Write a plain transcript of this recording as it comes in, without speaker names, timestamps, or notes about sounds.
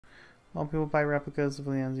All people buy replicas of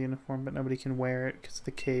Leon's uniform, but nobody can wear it because of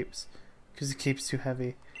the capes. Because the cape's too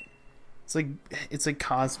heavy. It's like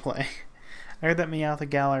cosplay. I heard that Meowth of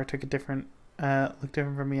Galar took a different, look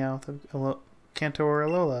different from Meowth of Kanto or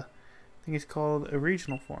Alola. I think it's called a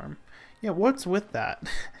regional form. Yeah, what's with that?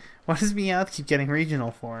 Why does Meowth keep getting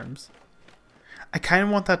regional forms? I kind of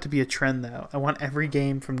want that to be a trend, though. I want every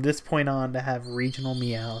game from this point on to have regional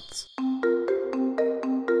Meowths.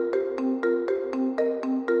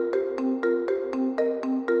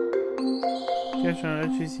 Gosh, I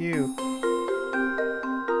choose you.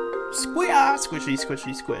 Squishy,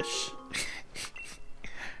 squishy, squish.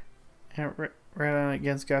 Right on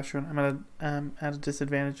against Gashron. I'm at a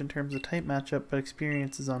disadvantage in terms of type matchup, but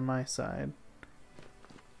experience is on my side.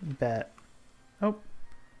 Bet.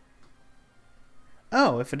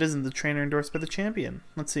 Oh, if it isn't the trainer endorsed by the champion.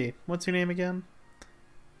 Let's see. What's your name again?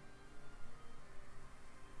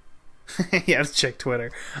 Yeah, let's check Twitter.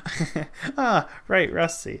 Ah, right,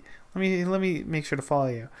 Rusty. Let me make sure to follow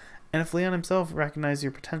you. And if Leon himself recognizes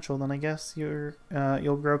your potential, then I guess you'll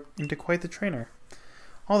grow into quite the trainer.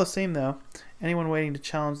 All the same, though, anyone waiting to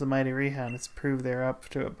challenge the mighty Rihan has proved they're up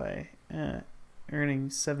to it by earning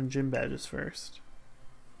 7 gym badges first.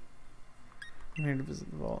 I'm here to visit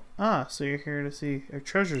the vault. Ah, so you're here to see our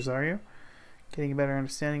treasures, are you? Getting a better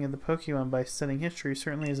understanding of the Pokemon by studying history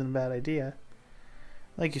certainly isn't a bad idea.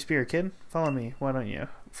 I like your spirit, kid. Follow me, why don't you?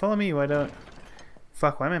 Follow me, why don't...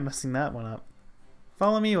 Fuck, why am I messing that one up?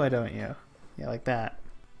 Follow me, why don't you? Yeah, like that.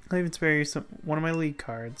 I'll even spare you one of my league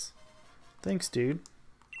cards. Thanks, dude.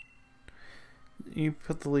 You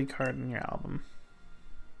put the league card in your album.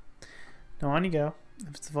 Now on you go.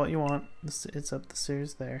 If it's the vault you want, it's up the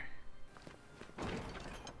stairs there.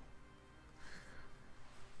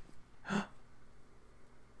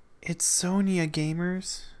 It's Sonia,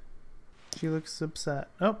 gamers. She looks upset.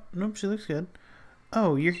 Oh, nope, she looks good.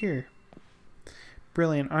 Oh, you're here.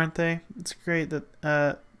 Brilliant, aren't they? It's great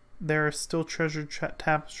that there are still treasured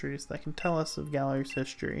tapestries that can tell us of Galar's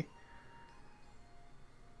history.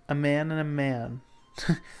 A man and a man.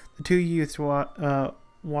 The two youths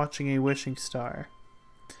watching a wishing star.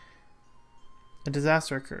 A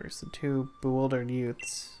disaster occurs. The two bewildered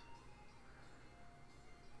youths.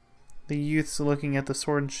 The youths looking at the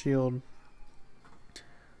sword and shield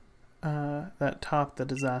that topped the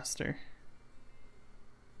disaster.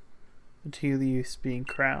 The two youths being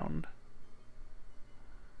crowned.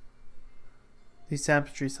 These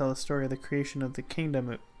tapestries tell the story of the creation of a kingdom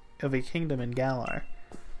in Galar.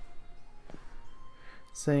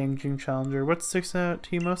 Saying Gym Challenger, what sticks out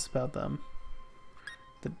to you most about them?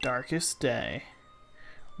 The darkest day.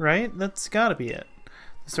 Right? That's gotta be it.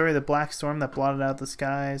 The story of the black storm that blotted out the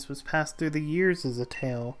skies was passed through the years as a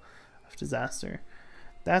tale of disaster.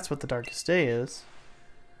 That's what the darkest day is.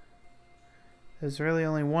 There's really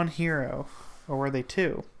only one hero, or were they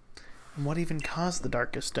two? And what even caused the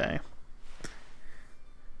darkest day?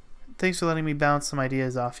 Thanks for letting me bounce some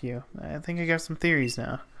ideas off you. I think I got some theories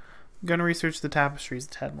now. I'm gonna research the tapestries a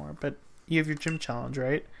tad more, but you have your gym challenge,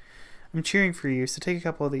 right? I'm cheering for you, so take a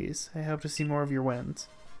couple of these. I hope to see more of your wins.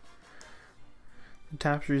 The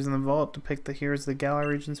tapestries in the vault depict the heroes of the Galar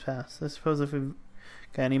region's past. I suppose if we've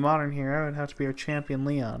got any modern hero, it would have to be our champion,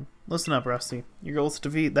 Leon. Listen up, Rusty. Your goal is to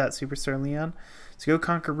defeat that superstar Leon. So go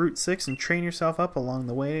conquer Route 6 and train yourself up along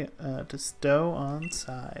the way to Stow on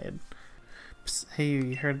Side. Psst, hey,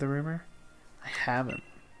 you heard the rumor? I haven't.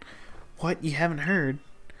 What? You haven't heard?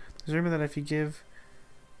 There's a rumor that if you give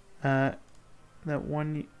that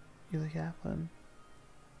one Ely Kaplan.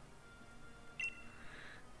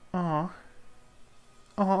 Aw.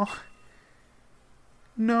 Aw.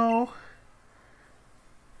 No.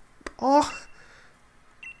 Oh.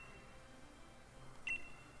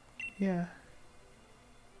 Yeah.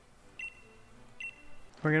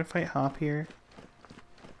 We're gonna fight Hop here.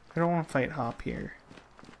 I don't want to fight Hop here.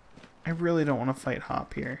 I really don't want to fight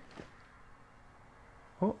Hop here.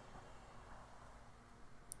 Oh.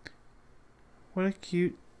 What a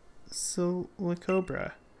cute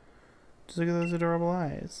Silicobra. Just look at those adorable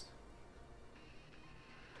eyes.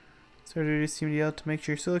 So duty seem to yell to make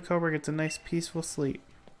sure Silicobra gets a nice peaceful sleep.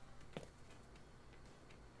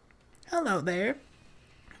 Hello there.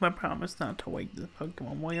 I promise not to wake the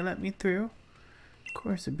Pokemon. Will you let me through? Of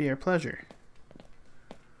course, it'd be our pleasure.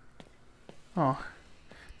 Oh,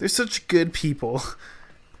 they're such good people.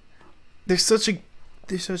 They're such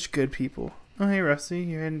good people. Oh, hey, Rusty,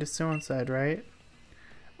 you're heading to Stone-Side, right?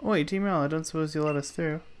 Oh, wait, Team Roll, I don't suppose you'll let us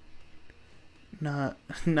through. Nah,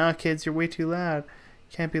 kids, you're way too loud.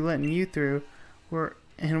 Can't be letting you through. We're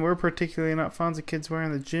particularly not fond of kids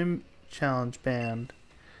wearing the gym challenge band.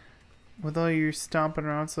 With all your stomping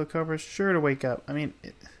around, Silcobra's sure to wake up. I mean,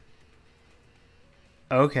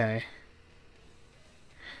 Okay.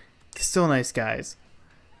 Still nice guys.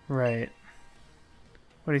 Right.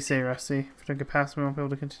 What do you say, Rusty? If we don't get past them, we won't be able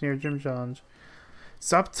to continue our gym challenge.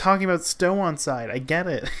 Stop talking about Stow on side. I get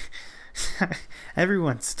it.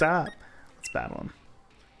 Everyone, stop. Let's battle him.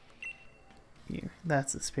 You.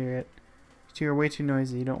 That's the spirit. You two are way too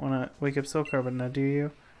noisy. You don't want to wake up Scorbunny now, do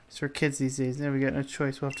you? It's for kids these days. Now we got no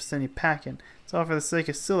choice. We'll have to send you packing. It's all for the sake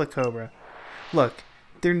of Silicobra. Look,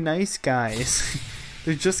 they're nice guys.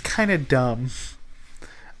 They're just kind of dumb.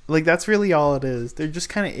 Like, that's really all it is. They're just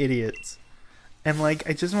kind of idiots. And, like,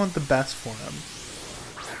 I just want the best for them.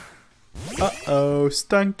 Uh-oh,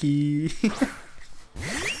 Stunky.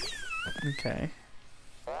 Okay.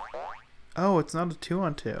 Oh, it's not a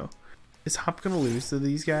 2-on-2. Is Hop gonna lose to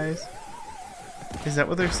these guys? Is that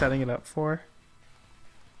what they're setting it up for?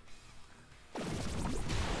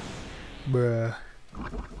 Bruh.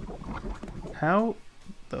 How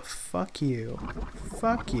the fuck you?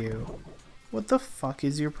 Fuck you. What the fuck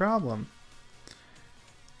is your problem?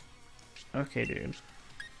 Okay, dude.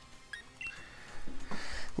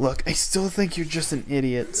 Look, I still think you're just an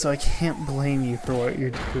idiot, so I can't blame you for what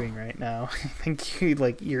you're doing right now. I think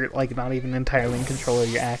you're not even entirely in control of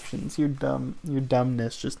your actions. You're dumb. Your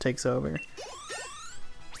dumbness just takes over.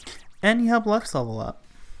 And you help Lux level up.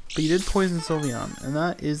 But you did poison Sylveon, and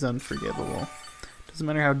that is unforgivable. Doesn't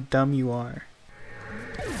matter how dumb you are.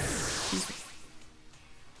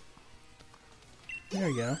 There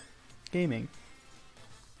we go. Gaming.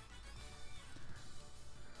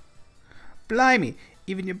 Blimey!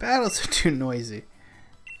 Even your battles are too noisy.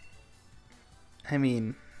 I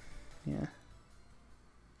mean, yeah.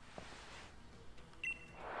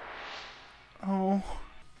 Oh.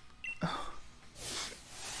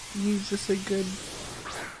 He's just a good...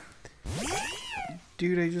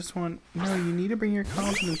 Dude, I just want... No, you need to bring your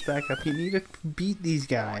confidence back up. You need to beat these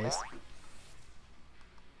guys.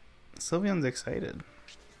 Sylveon's excited.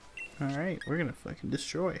 Alright, we're gonna fucking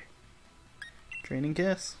destroy. Training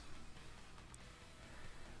kiss.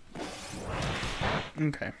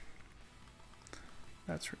 Okay.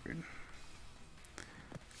 That's rude.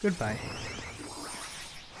 Goodbye.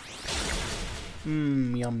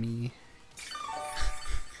 Yummy.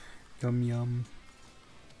 Yum yum.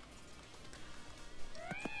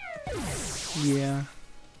 Yeah.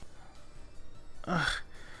 Ugh.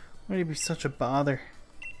 Why do you be such a bother?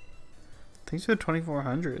 Thanks for the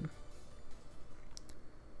 2400.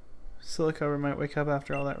 Silicobra might wake up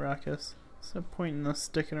after all that ruckus. What's the point in us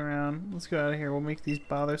sticking around? Let's go out of here. We'll make these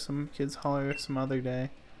bothersome kids holler some other day.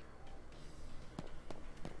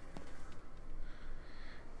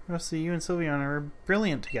 Rusty, you and Sylveon are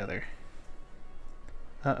brilliant together.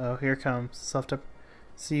 Uh-oh, here comes.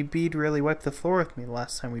 See, Bede really wiped the floor with me the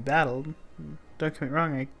last time we battled. Don't get me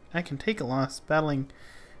wrong, I can take a loss. Battling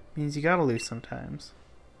means you gotta lose sometimes.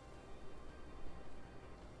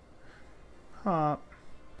 Hop.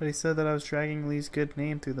 But he said that I was dragging Lee's good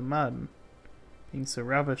name through the mud. Being so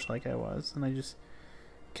rubbish like I was, and I just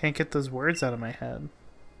can't get those words out of my head.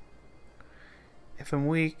 If I'm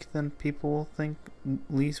weak, then people will think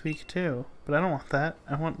Lee's weak too. But I don't want that.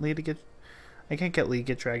 I want Lee to get... I can't get Lee to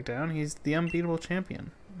get dragged down. He's the unbeatable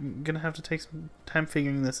champion. I'm gonna have to take some time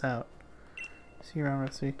figuring this out. See you around,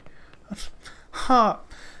 Rusty. Ha!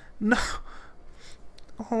 No!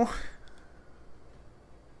 Oh...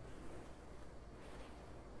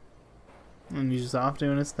 And he's just off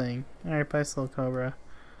doing his thing. Alright, bye, Silicobra.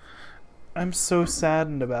 I'm so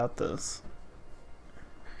saddened about this.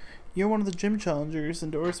 You're one of the gym challengers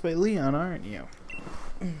endorsed by Leon, aren't you?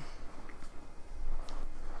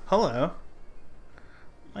 Hello.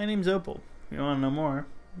 My name's Opal. If you want to know more,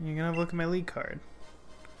 you can have a look at my league card.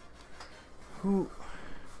 Who...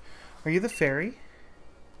 Are you the fairy?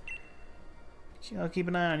 I'll keep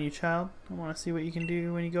an eye on you, child. I want to see what you can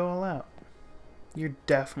do when you go all out. You're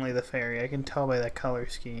definitely the fairy. I can tell by that color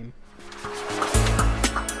scheme.